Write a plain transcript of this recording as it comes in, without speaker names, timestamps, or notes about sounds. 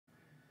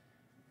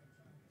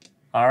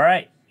All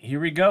right, here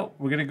we go.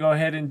 We're going to go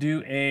ahead and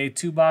do a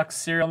 2-box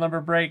serial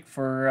number break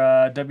for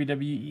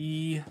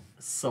WWE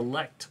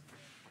Select.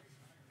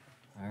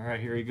 All right,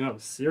 here we go.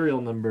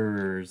 Serial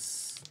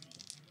numbers.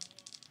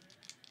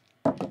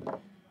 All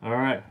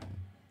right,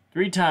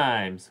 3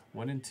 times.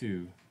 1 and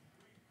 2.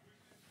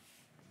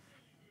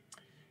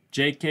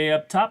 JK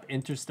up top,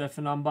 Enter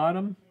Stefan on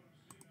bottom.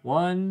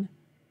 1,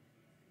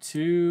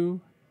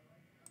 2,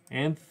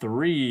 and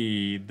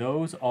 3.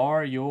 Those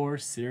are your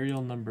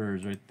serial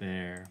numbers right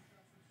there.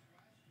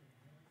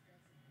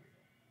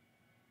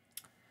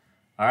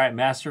 All right,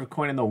 Master of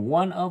Coin in the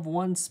 1 of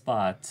 1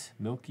 spot.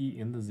 Milky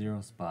in the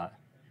 0 spot.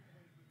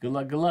 Good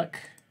luck, good luck.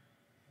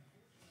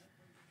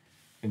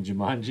 And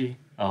Jumanji.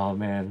 Oh,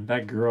 man,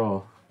 that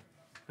girl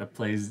that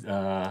plays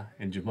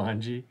in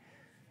Jumanji.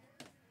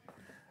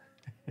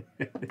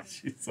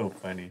 She's so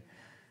funny.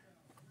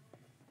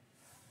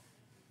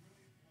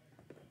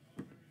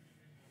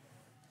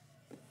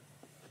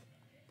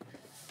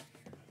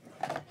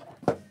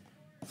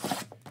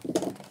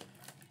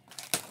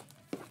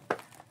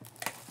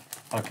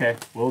 Okay,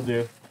 will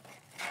do.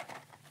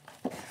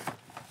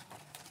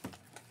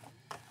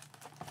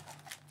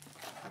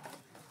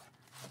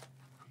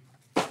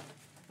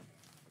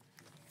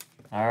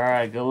 All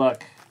right, good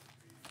luck.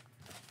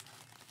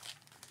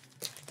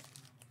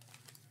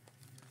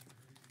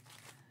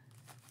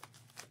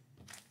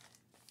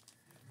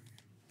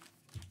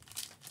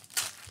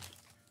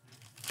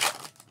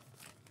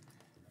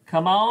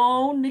 Come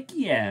on,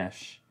 Nikki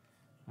Ash.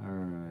 All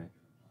right.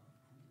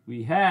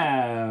 We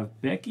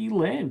have Becky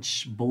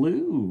Lynch,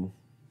 blue.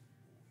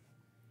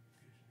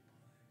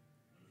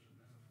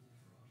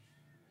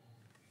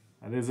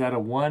 That is at a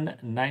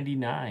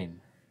 199.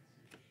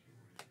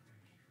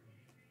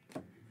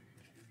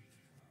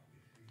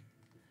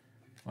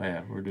 Oh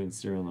yeah, we're doing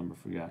serial number,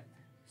 forgot.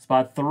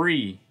 Spot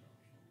 3.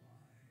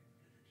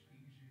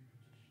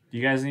 Do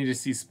you guys need to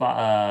see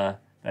spot,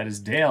 that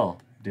is Dale.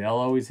 Dale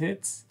always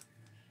hits.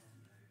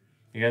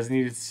 You guys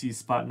need to see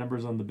spot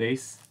numbers on the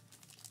base.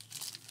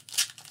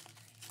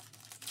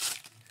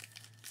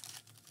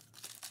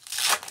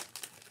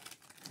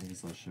 I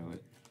guess I'll show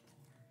it.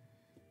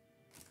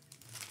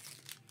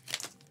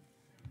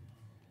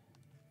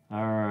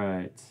 All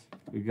right,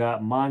 we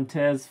got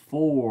Montez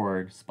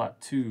Ford,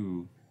 spot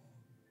 2.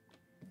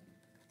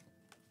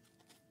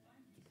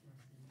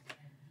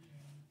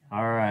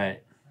 All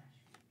right,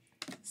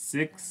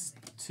 6,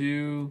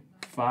 2,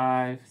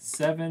 5,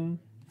 7,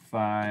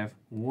 5,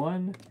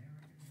 1,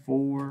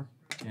 4,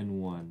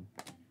 and 1.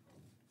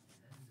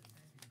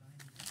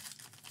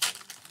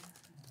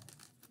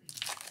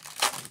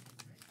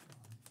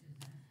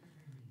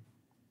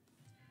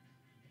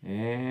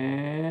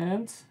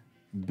 And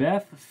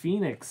Beth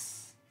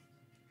Phoenix.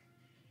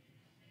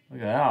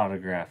 Look at that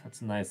autograph.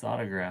 That's a nice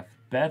autograph.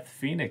 Beth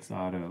Phoenix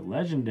auto.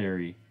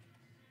 Legendary.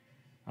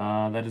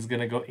 That is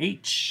going to go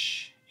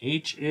H.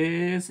 H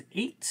is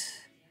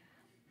 8.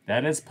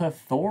 That is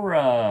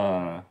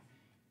Pathora.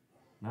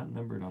 Not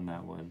numbered on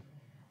that one.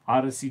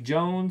 Odyssey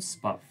Jones,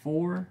 spot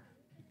 4.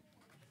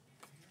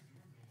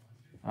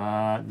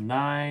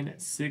 9,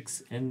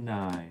 6, and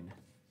 9.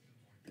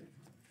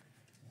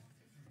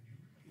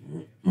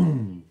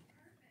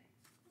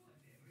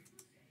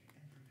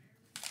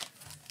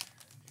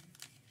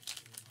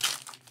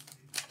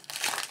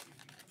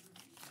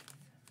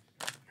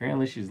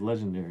 Apparently she's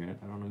legendary. I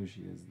don't know who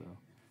she is, though.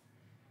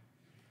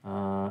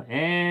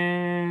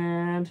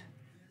 And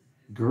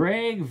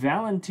Greg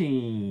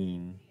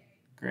Valentine.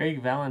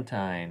 Greg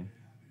Valentine.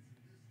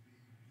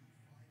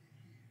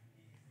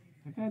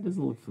 That guy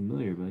doesn't look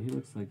familiar, but he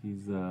looks like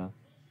he's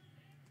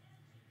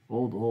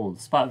old.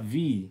 Spot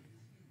V.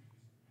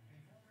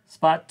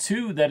 Spot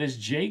 2, that is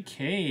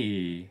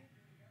JK.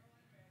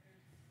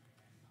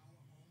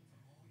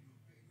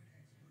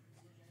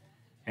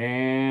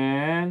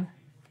 And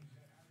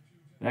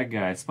that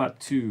guy, spot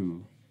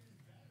 2.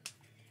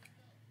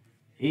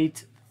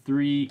 8,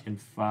 3, and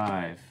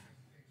 5.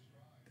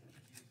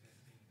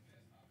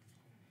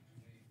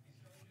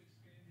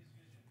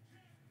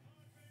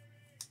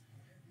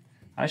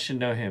 I should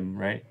know him,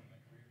 right?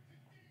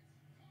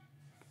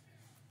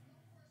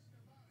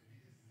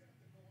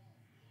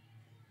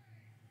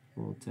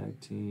 World Tag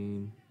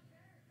Team.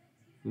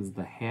 Who's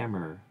the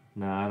Hammer?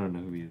 No, I don't know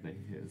who he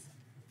is.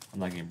 I'm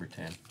not going to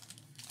pretend.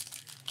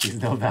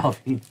 He's no Val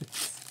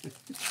Venus.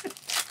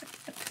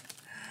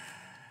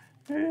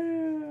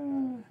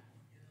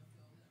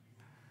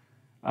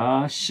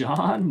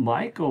 Shawn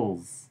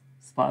Michaels.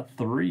 Spot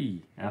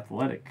 3.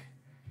 Athletic.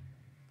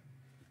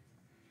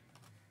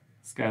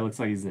 This guy looks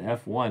like he's an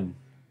F1.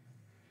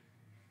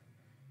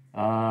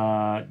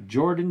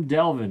 Jordan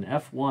Delvin,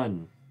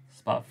 F1.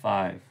 Spot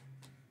 5.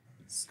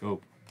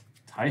 Scope.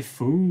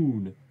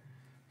 Typhoon.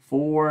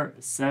 4,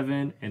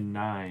 7, and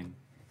 9.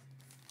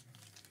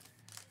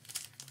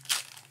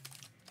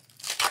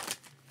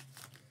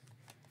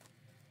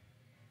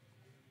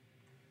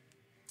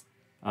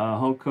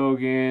 Hulk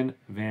Hogan,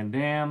 Van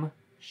Dam,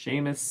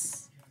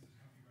 Sheamus,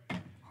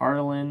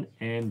 Harlan,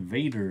 and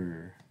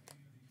Vader.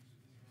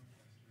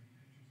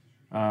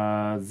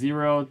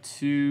 0,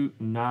 2,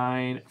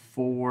 9,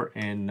 4,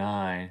 and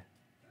 9.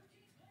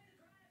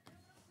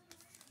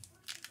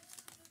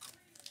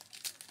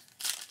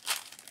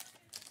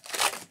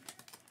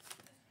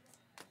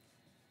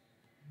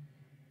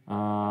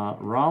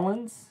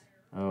 Rollins.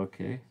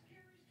 Okay.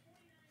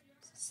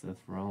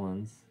 Seth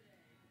Rollins.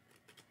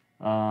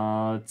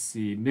 Let's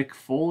see. Mick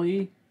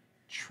Foley.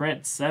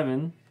 Trent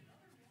 7.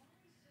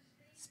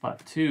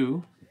 Spot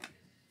 2.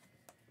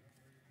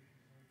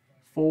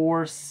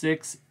 4,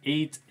 6,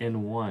 8,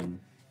 and 1.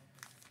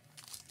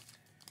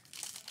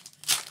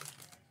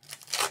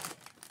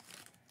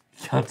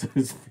 Count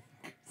those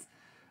fingers.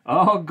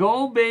 Oh,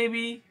 goal,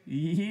 baby.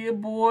 Yeah,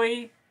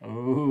 boy.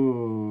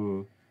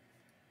 Oh.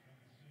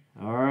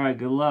 All right,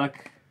 good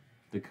luck.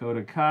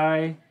 Dakota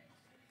Kai.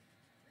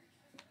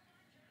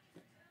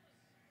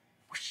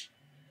 Whoosh.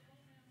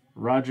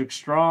 Roderick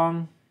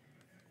Strong.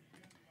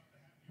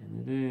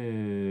 And it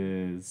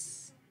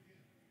is...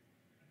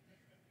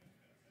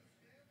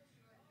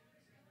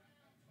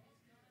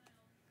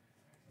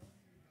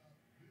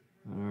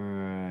 All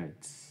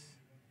right.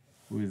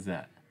 Who is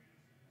that?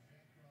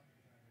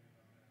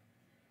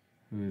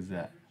 Who is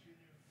that?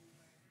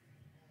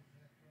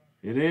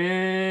 It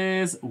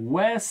is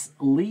Wes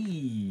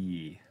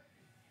Lee.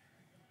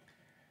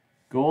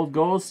 Gold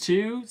goes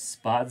to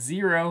spot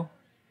 0.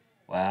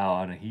 Wow,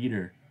 on a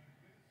heater.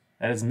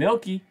 That is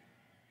Milky.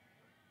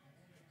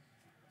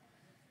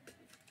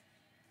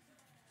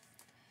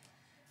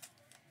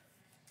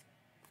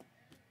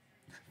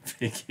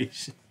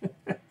 Vacation.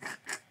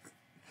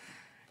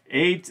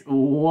 8,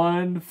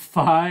 1,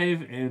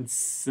 5, and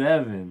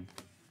 7.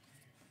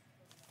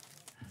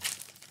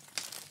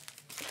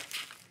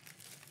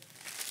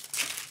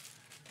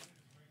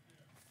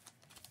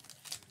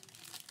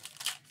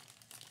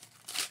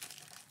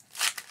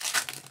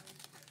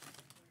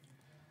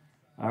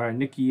 All right,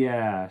 Nikki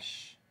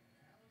Ash,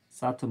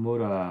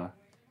 Satomura,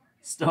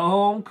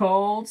 Stone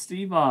Cold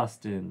Steve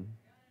Austin,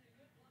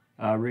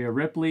 Rhea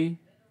Ripley,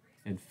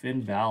 and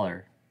Finn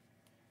Balor.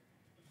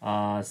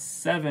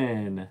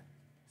 7,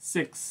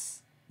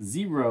 6,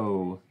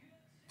 0,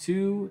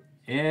 2,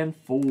 and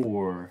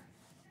 4.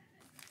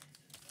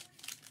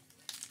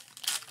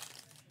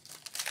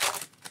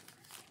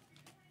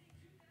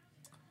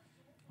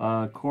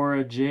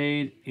 Cora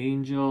Jade,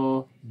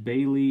 Angel,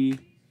 Bailey,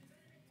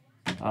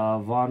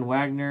 Von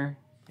Wagner,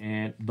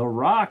 and The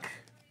Rock.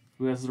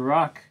 Who has The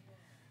Rock?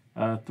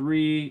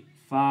 3,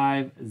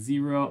 5,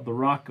 0. The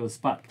Rock goes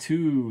spot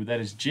 2.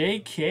 That is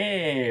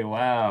JK.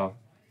 Wow.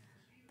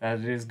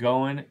 That is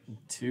going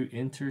to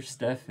Inter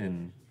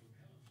Stefan.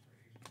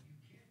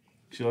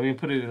 Actually, let me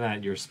put it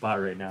in your spot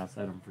right now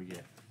so I don't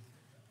forget.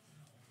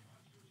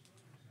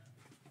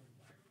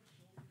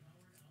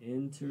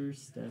 Inter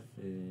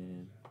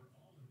Stefan.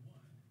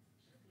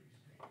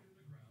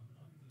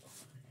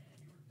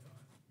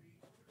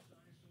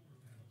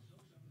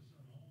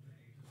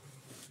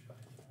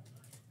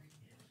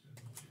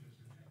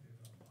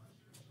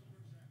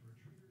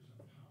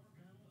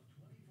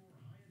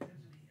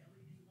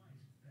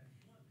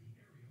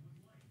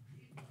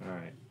 All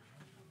right.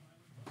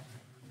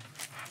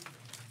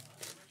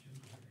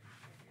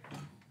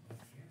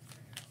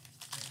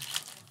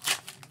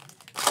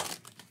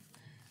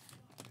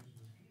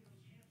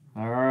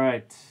 All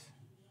right.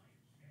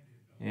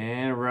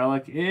 And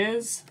relic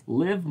is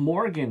Liv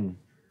Morgan.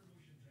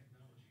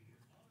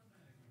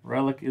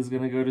 Relic is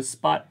going to go to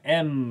spot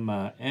M.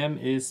 M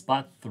is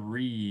spot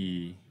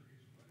 3.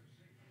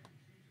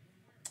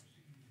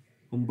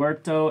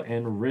 Humberto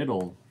and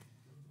Riddle.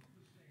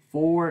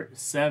 4,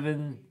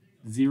 7,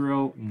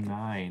 0,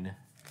 9.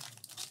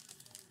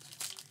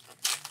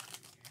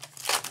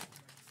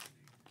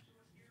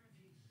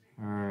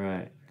 All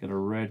right. Got a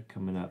red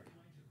coming up.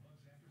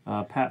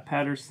 Pat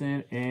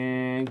Patterson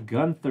and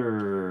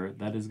Gunther.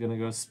 That is going to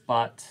go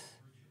spot...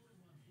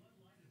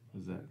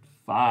 What is that?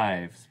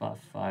 5. Spot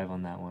 5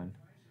 on that one.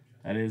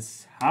 That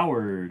is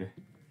Howard.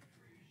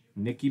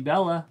 Nikki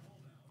Bella.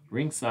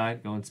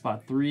 Ringside. Going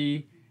spot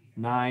 3,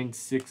 9,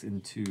 6,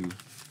 and 2.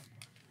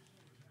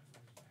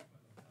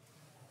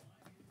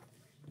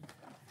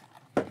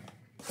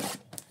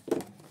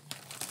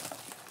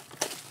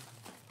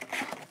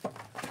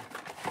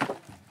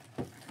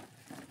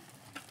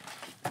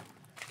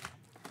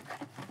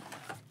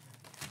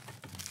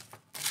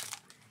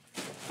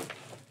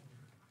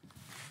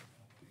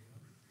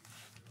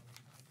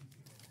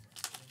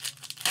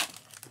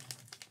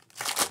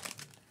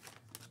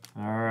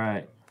 All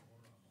right.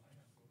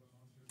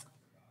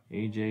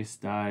 AJ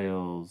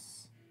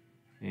Styles.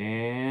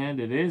 And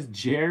it is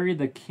Jerry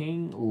the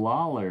King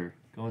Lawler.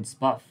 Going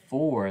spot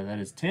 4. That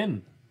is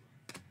Tim.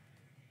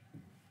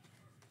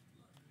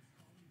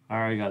 All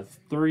right, got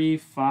 3,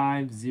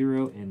 5,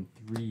 0, and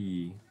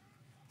 3.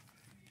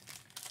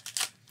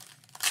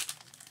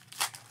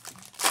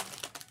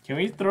 Can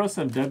we throw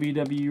some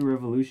WWE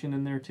Revolution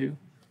in there too?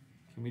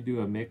 Can we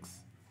do a mix?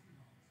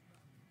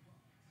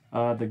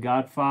 The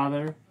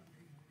Godfather,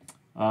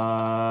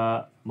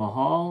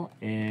 Mahal,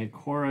 and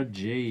Cora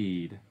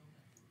Jade.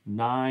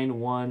 9,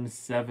 1,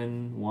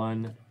 7,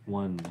 1,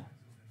 1.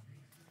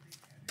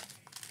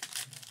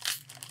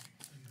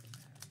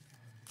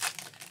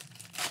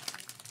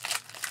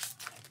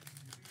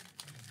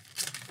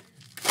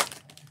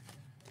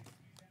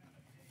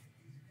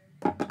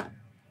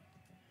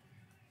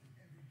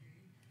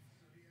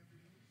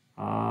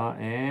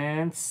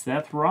 And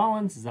Seth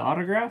Rollins'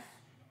 autograph.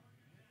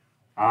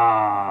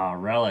 Ah,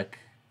 relic.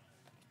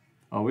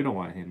 Oh, we don't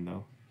want him,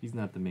 though. He's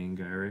not the main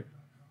guy, right?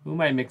 Who am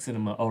I mixing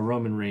him up? Oh,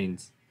 Roman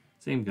Reigns.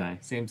 Same guy.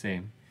 Same.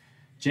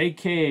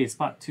 JK,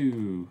 spot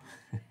 2.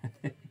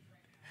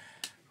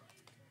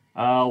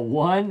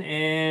 1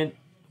 and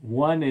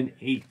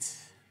 8.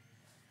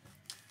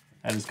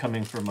 That is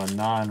coming from a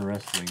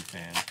non-wrestling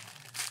fan.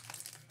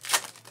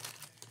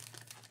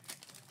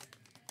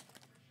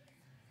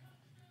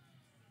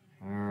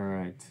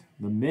 Alright.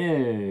 The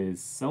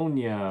Miz,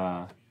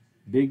 Sonya,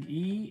 Big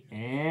E,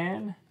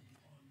 and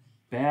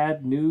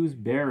Bad News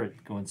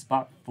Barrett going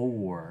spot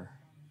 4.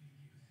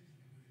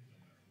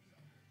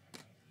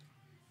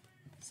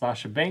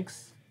 Sasha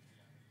Banks,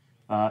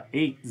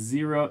 8,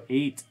 0,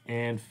 8,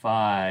 and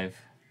 5.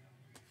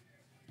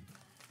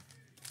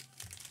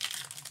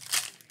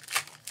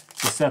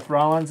 So Seth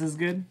Rollins is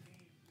good.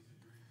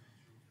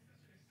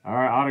 All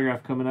right,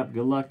 autograph coming up.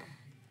 Good luck.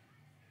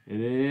 It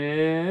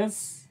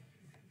is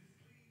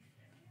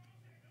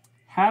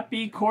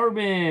Happy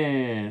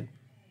Corbin.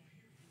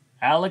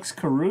 Alex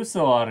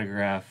Caruso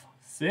autograph.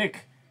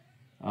 Sick.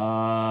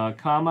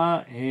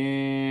 Kama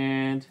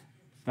and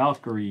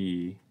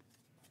Valkyrie.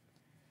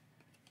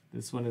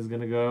 This one is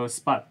going to go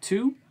spot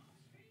 2.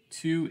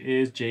 2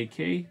 is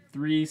JK.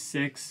 3,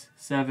 6,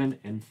 7,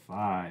 and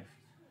 5.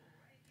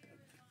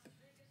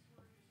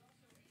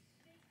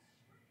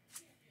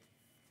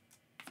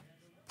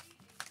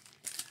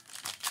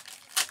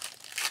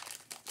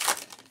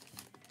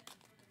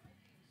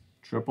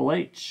 Triple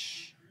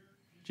H,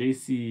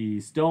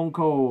 JC, Stone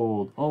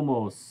Cold,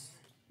 Omos,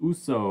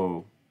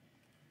 Uso,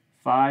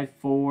 5,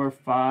 4,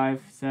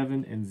 5,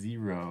 7, and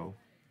 0.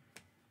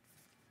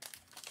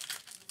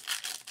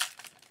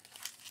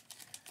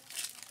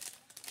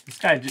 This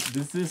guy,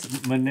 does this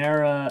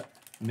Monera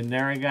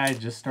guy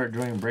just start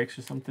drawing breaks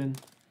or something?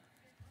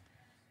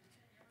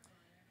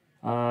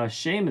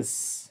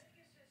 Sheamus,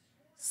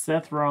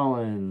 Seth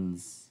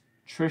Rollins,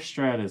 Trish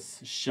Stratus,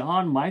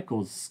 Shawn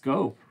Michaels,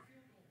 Scope,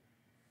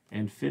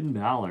 and Finn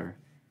Balor.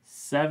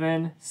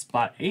 7,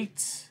 spot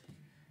 8.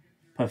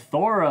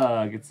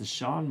 Pathora gets a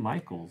Shawn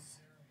Michaels.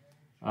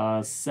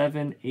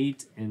 7,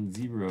 8, and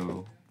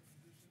 0.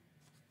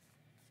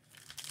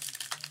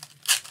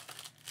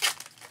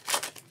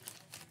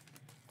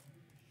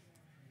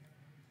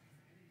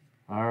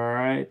 All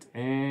right,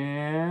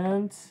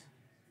 and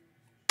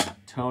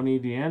Tony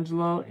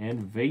D'Angelo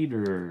and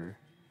Vader.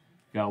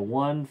 Got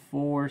 1,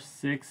 4,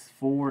 6,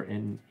 4,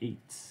 and 8.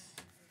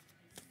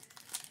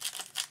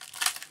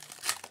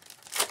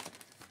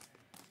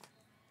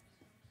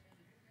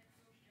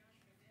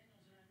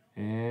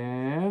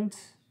 And $1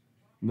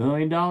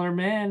 Million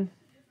Man.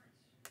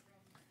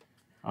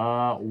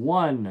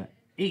 1,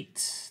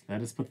 8.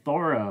 That is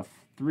Pathora.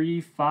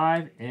 3,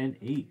 5, and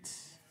 8.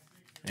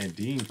 And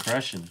Dean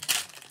crushing.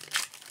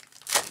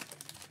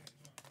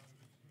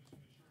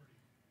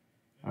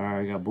 All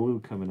right, I got blue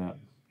coming up.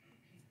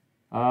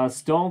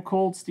 Stone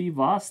Cold Steve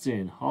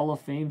Austin, Hall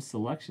of Fame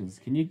selections.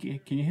 Can you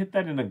hit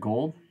that in a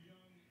gold?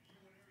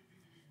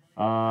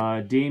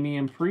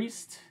 Damian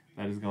Priest.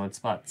 That is going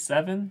spot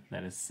 7.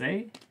 That is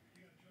Say.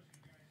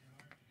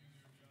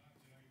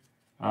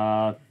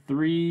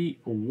 3,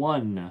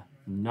 1,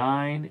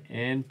 9,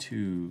 and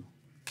 2.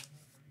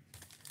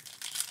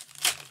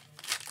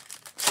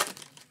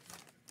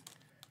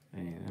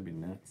 Man, that'd be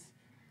nuts.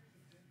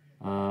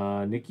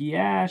 Nikki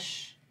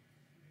Ash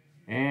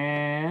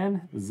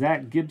and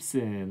Zach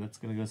Gibson. That's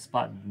gonna go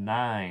spot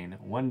 9.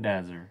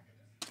 Wundazer.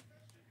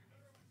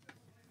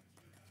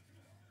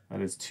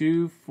 That is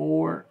 2,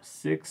 4,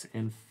 6,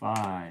 and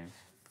 5.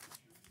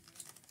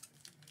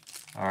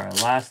 All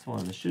right, last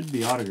one. This should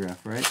be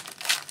autographed, right?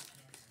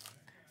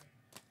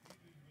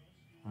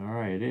 All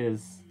right, it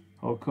is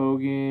Hulk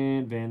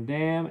Hogan, Van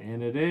Dam,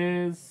 and it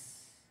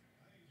is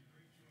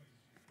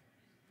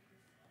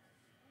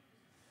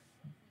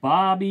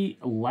Bobby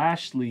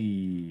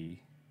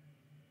Lashley,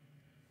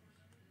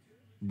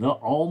 the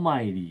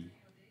Almighty.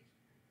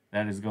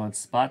 That is going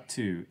spot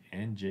 2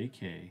 and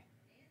JK.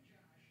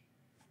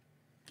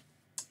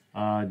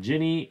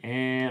 Jenny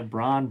and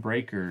Braun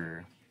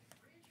Breaker.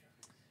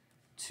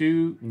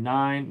 2,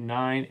 9,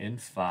 9, and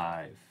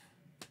 5.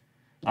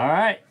 All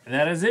right,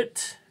 that is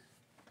it.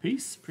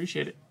 Peace.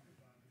 Appreciate it.